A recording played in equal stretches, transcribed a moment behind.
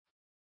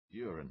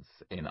Durance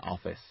in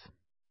office.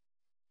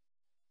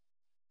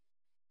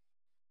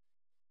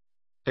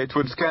 It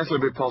would scarcely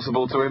be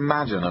possible to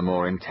imagine a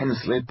more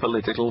intensely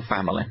political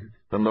family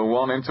than the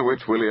one into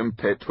which William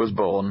Pitt was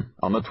born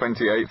on the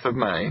 28th of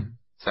May,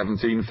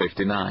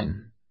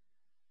 1759.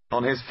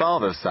 On his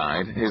father's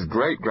side, his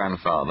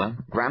great-grandfather,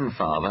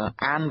 grandfather,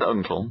 and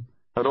uncle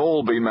had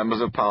all been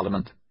members of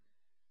Parliament.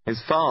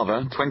 His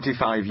father,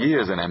 25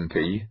 years an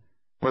MP,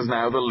 was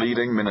now the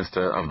leading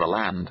minister of the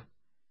land.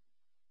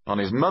 On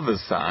his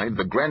mother's side,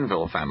 the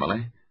Grenville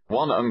family,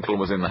 one uncle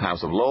was in the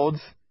House of Lords,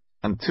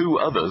 and two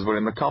others were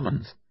in the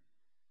Commons.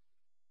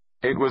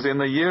 It was in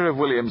the year of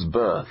William's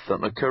birth that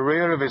the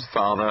career of his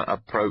father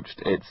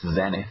approached its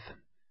zenith.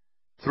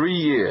 3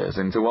 years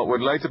into what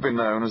would later be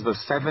known as the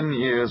 7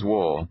 Years'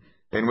 War,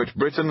 in which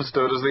Britain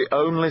stood as the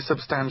only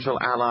substantial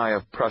ally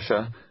of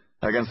Prussia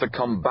against the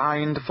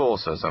combined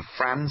forces of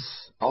France,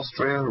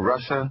 Austria,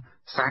 Russia,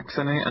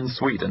 Saxony, and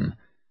Sweden,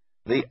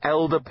 the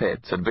elder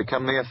Pitt had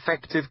become the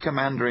effective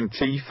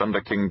commander-in-chief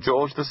under King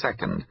George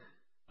II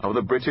of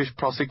the British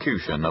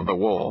prosecution of the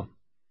war.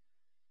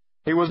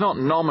 He was not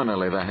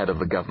nominally the head of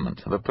the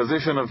government, the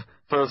position of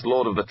First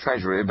Lord of the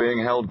Treasury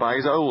being held by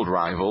his old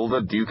rival, the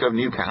Duke of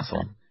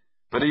Newcastle,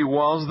 but he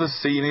was the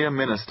senior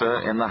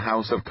minister in the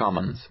House of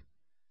Commons.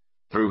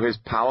 Through his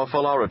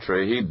powerful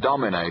oratory he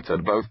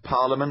dominated both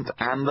Parliament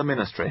and the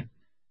ministry,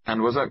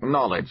 and was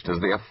acknowledged as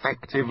the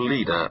effective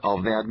leader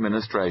of the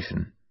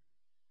administration.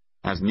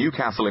 As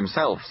Newcastle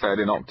himself said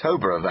in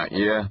October of that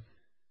year,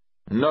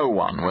 "No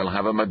one will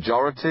have a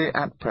majority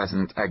at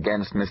present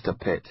against Mr.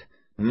 Pitt.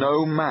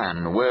 No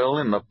man will,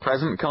 in the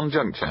present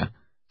conjuncture,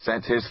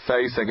 set his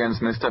face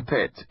against Mr.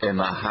 Pitt in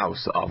the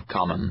House of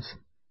Commons."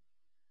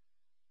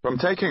 From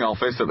taking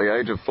office at the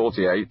age of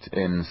 48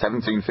 in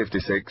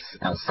 1756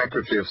 as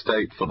Secretary of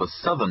State for the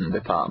Southern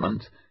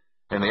Department,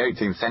 in the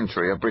 18th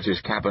century a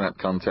British cabinet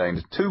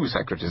contained 2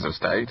 Secretaries of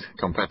State,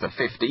 compared to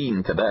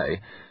 15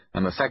 today,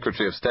 and the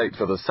Secretary of State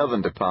for the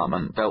Southern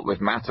Department dealt with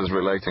matters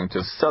relating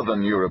to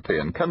southern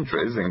European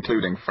countries,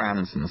 including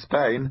France and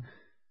Spain,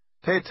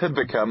 Pitt had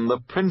become the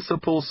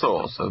principal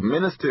source of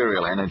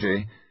ministerial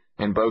energy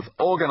in both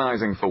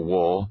organizing for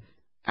war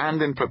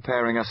and in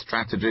preparing a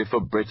strategy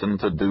for Britain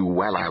to do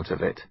well out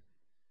of it.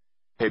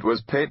 It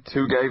was Pitt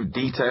who gave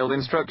detailed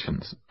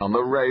instructions on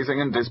the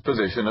raising and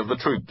disposition of the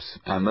troops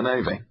and the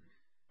navy,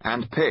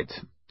 and Pitt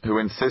who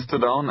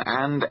insisted on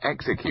and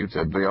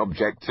executed the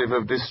objective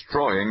of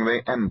destroying the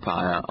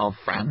Empire of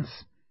France.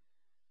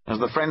 As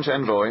the French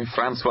envoy,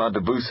 François de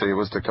Bussy,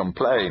 was to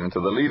complain to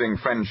the leading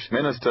French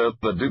minister,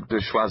 the Duc de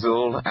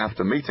Choiseul,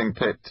 after meeting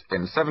Pitt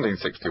in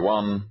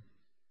 1761,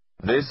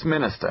 "This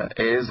minister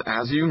is,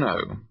 as you know,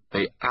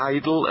 the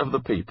idol of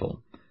the people,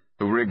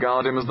 who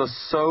regard him as the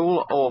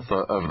sole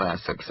author of their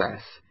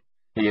success.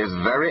 He is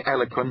very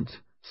eloquent,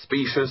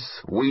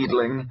 specious,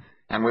 wheedling,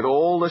 and with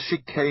all the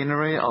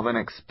chicanery of an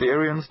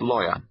experienced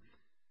lawyer.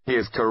 He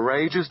is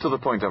courageous to the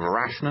point of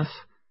rashness.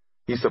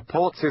 He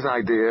supports his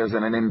ideas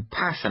in an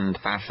impassioned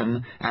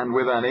fashion and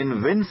with an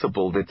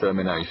invincible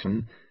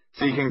determination,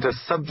 seeking to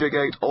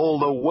subjugate all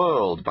the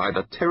world by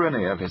the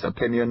tyranny of his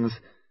opinions.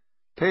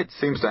 Pitt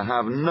seems to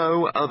have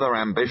no other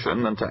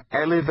ambition than to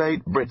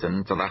elevate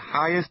Britain to the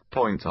highest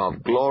point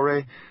of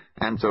glory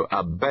and to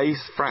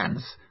abase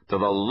France to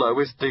the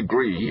lowest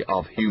degree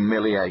of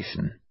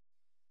humiliation."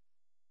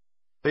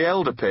 The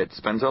elder Pitt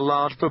spent a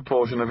large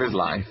proportion of his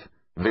life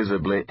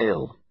visibly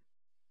ill.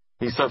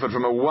 He suffered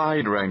from a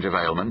wide range of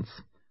ailments,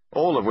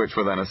 all of which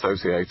were then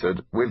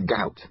associated with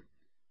gout.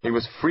 He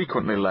was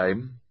frequently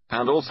lame,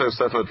 and also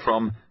suffered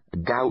from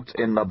gout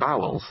in the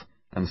bowels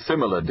and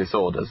similar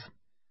disorders.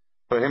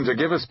 For him to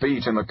give a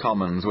speech in the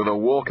Commons with a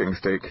walking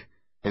stick,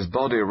 his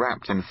body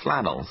wrapped in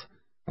flannels,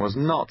 was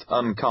not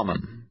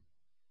uncommon.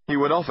 He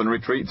would often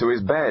retreat to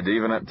his bed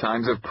even at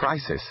times of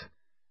crisis,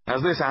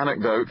 as this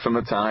anecdote from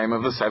the time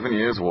of the 7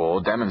 Years'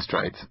 War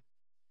demonstrates.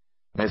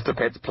 Mr.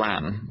 Pitt's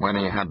plan, when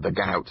he had the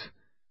gout,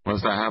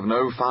 was to have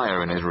no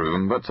fire in his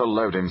room, but to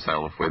load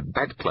himself with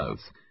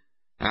bedclothes.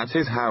 At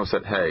his house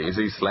at Hague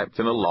he slept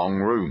in a long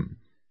room,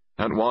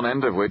 at one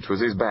end of which was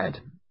his bed,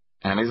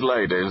 and his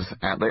ladies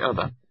at the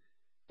other.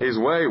 His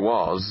way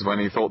was, when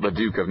he thought the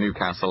Duke of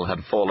Newcastle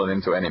had fallen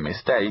into any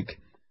mistake,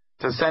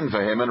 to send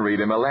for him and read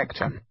him a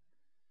lecture.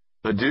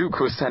 The Duke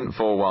was sent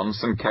for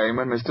once and came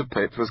when Mr.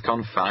 Pitt was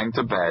confined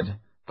to bed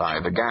by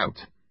the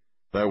gout.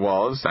 There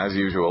was, as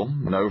usual,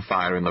 no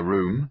fire in the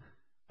room.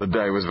 The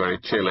day was very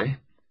chilly,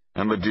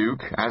 and the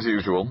Duke, as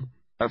usual,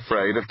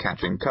 afraid of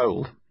catching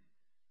cold.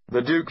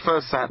 The Duke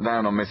first sat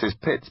down on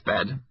Mrs. Pitt's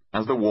bed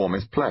as the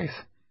warmest place,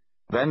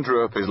 then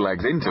drew up his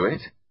legs into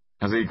it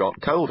as he got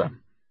colder.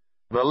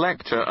 The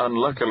lecture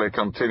unluckily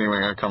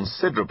continuing a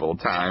considerable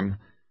time,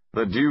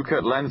 the Duke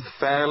at length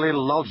fairly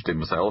lodged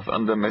himself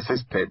under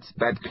Mrs. Pitt's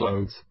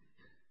bedclothes.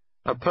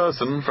 A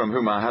person from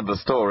whom I had the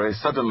story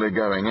suddenly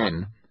going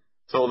in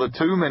saw the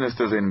 2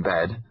 ministers in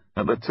bed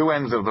at the 2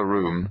 ends of the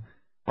room,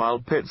 while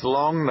Pitt's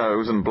long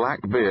nose and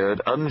black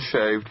beard,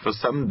 unshaved for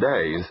some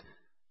days,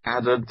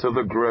 added to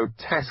the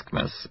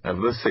grotesqueness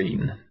of the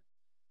scene.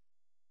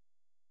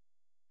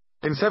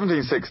 In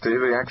 1760,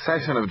 the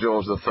accession of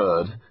George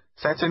III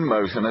set in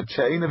motion a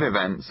chain of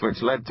events which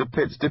led to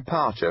Pitt's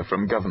departure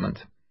from government.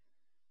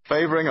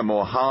 Favouring a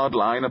more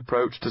hard-line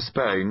approach to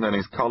Spain than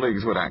his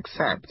colleagues would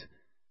accept,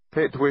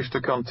 Pitt wished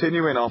to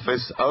continue in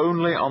office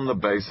only on the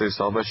basis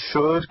of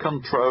assured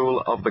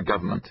control of the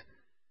government,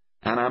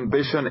 an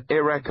ambition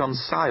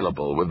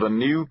irreconcilable with the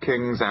new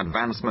king's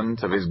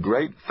advancement of his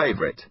great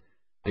favourite,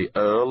 the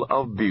Earl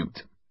of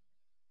Bute.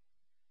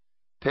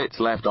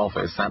 Pitt left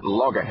office at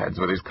loggerheads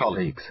with his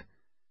colleagues,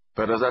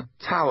 but as a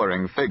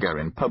towering figure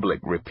in public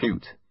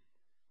repute,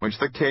 which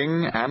the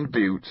king and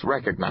Bute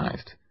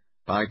recognized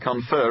by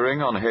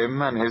conferring on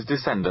him and his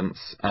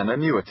descendants an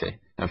annuity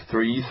of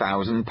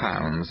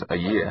 £3,000 a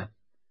year.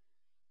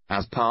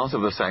 As part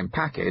of the same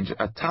package,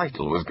 a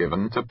title was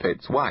given to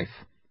Pitt's wife,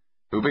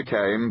 who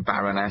became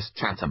Baroness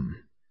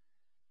Chatham.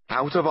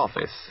 Out of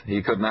office,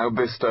 he could now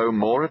bestow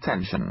more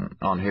attention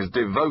on his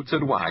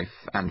devoted wife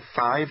and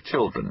 5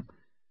 children,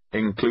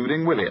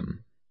 including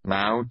William,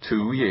 now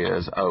 2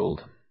 years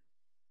old.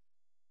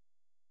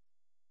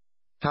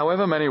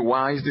 However many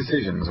wise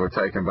decisions were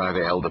taken by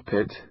the elder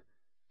Pitt,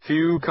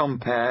 few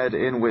compared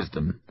in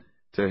wisdom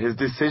to his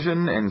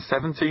decision in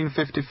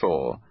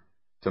 1754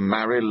 to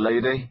marry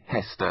Lady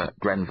Hester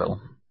Grenville.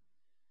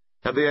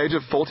 At the age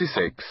of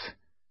 46,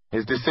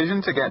 his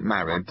decision to get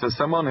married to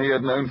someone he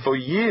had known for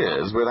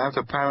years without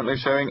apparently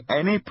showing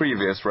any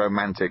previous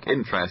romantic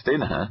interest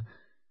in her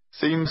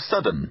seemed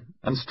sudden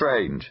and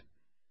strange.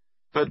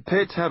 But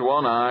Pitt had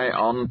one eye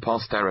on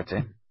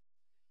posterity.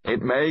 It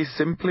may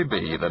simply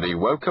be that he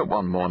woke up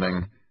one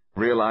morning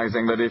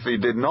realizing that if he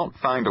did not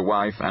find a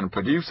wife and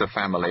produce a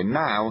family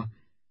now,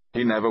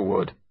 he never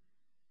would.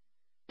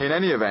 In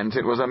any event,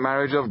 it was a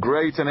marriage of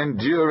great and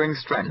enduring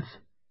strength,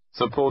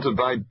 supported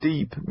by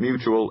deep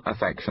mutual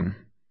affection.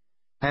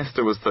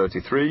 Hester was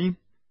 33,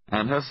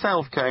 and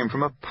herself came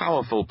from a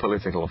powerful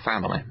political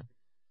family.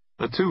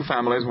 The two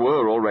families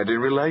were already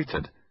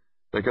related,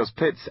 because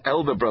Pitt's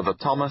elder brother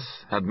Thomas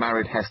had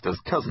married Hester's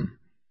cousin.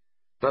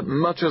 But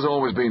much has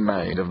always been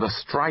made of the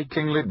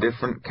strikingly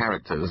different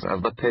characters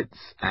of the Pitts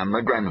and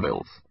the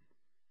Grenvilles.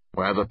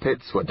 Where the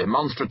Pitts were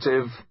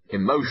demonstrative,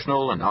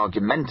 emotional, and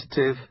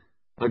argumentative,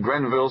 the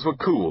Grenvilles were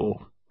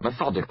cool,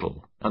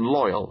 methodical, and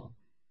loyal.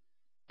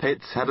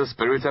 Pitts had a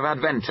spirit of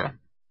adventure,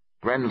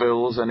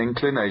 Grenvilles an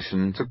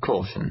inclination to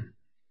caution.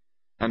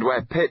 And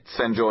where Pitts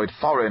enjoyed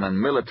foreign and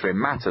military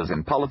matters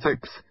in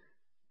politics,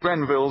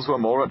 Grenvilles were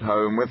more at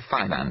home with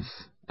finance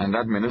and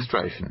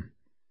administration.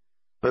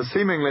 The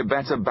seemingly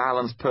better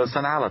balanced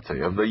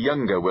personality of the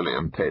younger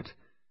William Pitt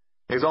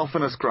is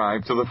often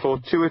ascribed to the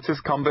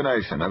fortuitous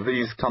combination of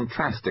these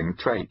contrasting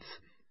traits,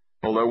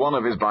 although one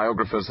of his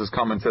biographers has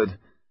commented,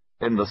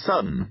 "In the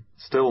son,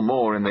 still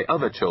more in the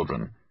other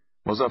children,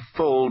 was a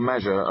full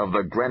measure of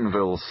the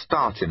Grenville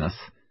starchiness,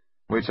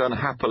 which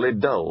unhappily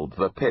dulled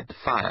the Pitt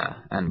fire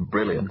and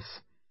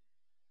brilliance."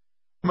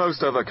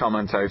 Most other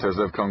commentators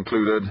have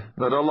concluded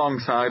that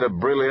alongside a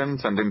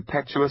brilliant and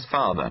impetuous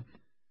father,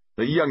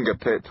 the younger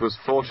Pitt was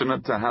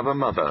fortunate to have a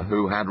mother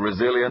who had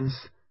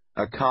resilience,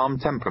 a calm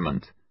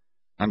temperament,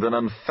 and an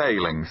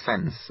unfailing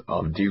sense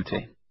of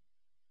duty.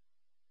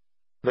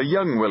 The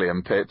young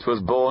William Pitt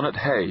was born at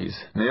Hague,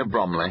 near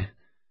Bromley,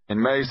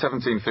 in May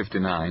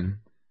 1759,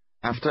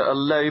 after a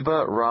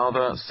labour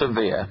rather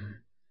severe,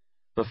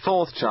 the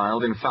 4th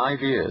child in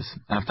 5 years,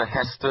 after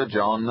Hester,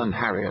 John, and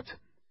Harriet.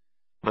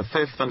 The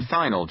 5th and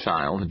final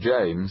child,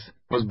 James,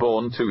 was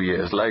born 2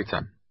 years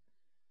later.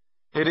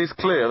 It is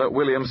clear that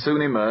William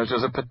soon emerged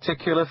as a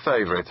particular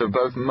favourite of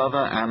both mother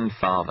and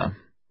father.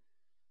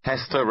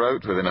 Hester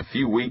wrote within a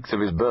few weeks of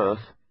his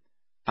birth,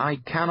 "I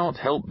cannot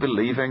help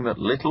believing that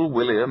little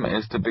William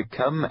is to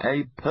become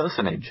a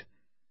personage."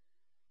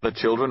 The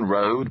children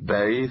rode,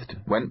 bathed,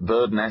 went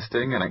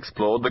bird-nesting, and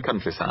explored the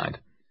countryside.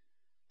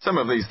 Some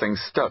of these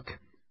things stuck.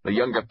 The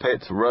younger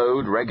Pitt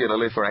rode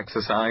regularly for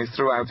exercise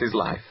throughout his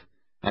life,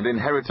 and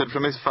inherited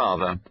from his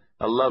father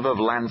a love of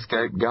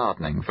landscape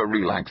gardening for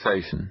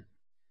relaxation.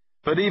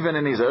 But even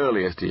in his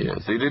earliest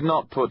years, he did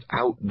not put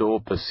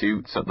outdoor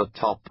pursuits at the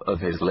top of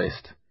his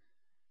list.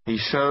 He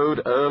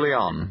showed early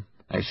on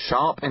a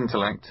sharp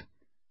intellect,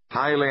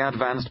 highly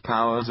advanced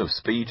powers of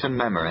speech and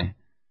memory,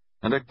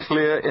 and a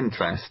clear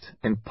interest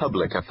in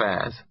public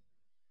affairs.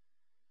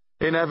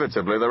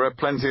 Inevitably, there are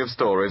plenty of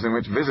stories in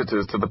which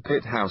visitors to the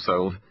Pitt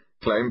household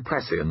claim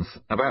prescience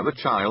about the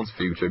child's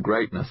future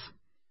greatness.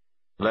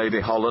 Lady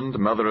Holland,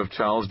 mother of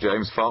Charles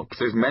James Fox,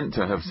 is meant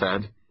to have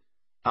said,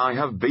 "I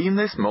have been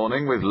this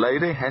morning with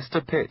Lady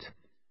Hester Pitt,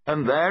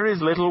 and there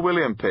is little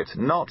William Pitt,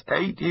 not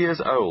 8 years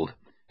old,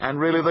 and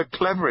really the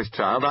cleverest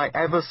child I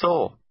ever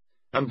saw,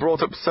 and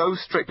brought up so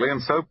strictly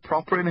and so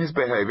proper in his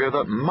behaviour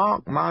that,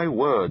 mark my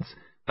words,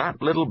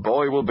 that little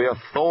boy will be a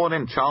thorn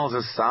in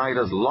Charles's side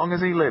as long as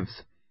he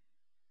lives."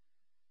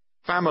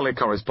 Family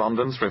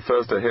correspondence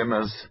refers to him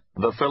as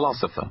the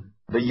philosopher,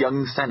 the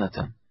young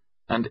senator,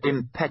 and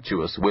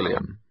impetuous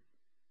William.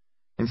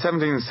 In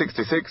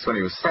 1766, when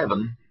he was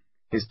 7,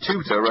 his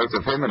tutor wrote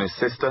of him and his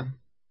sister,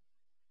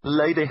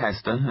 "Lady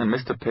Hester and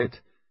Mr. Pitt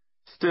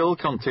still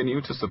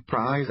continue to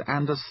surprise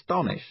and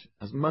astonish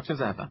as much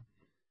as ever,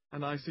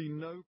 and I see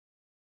no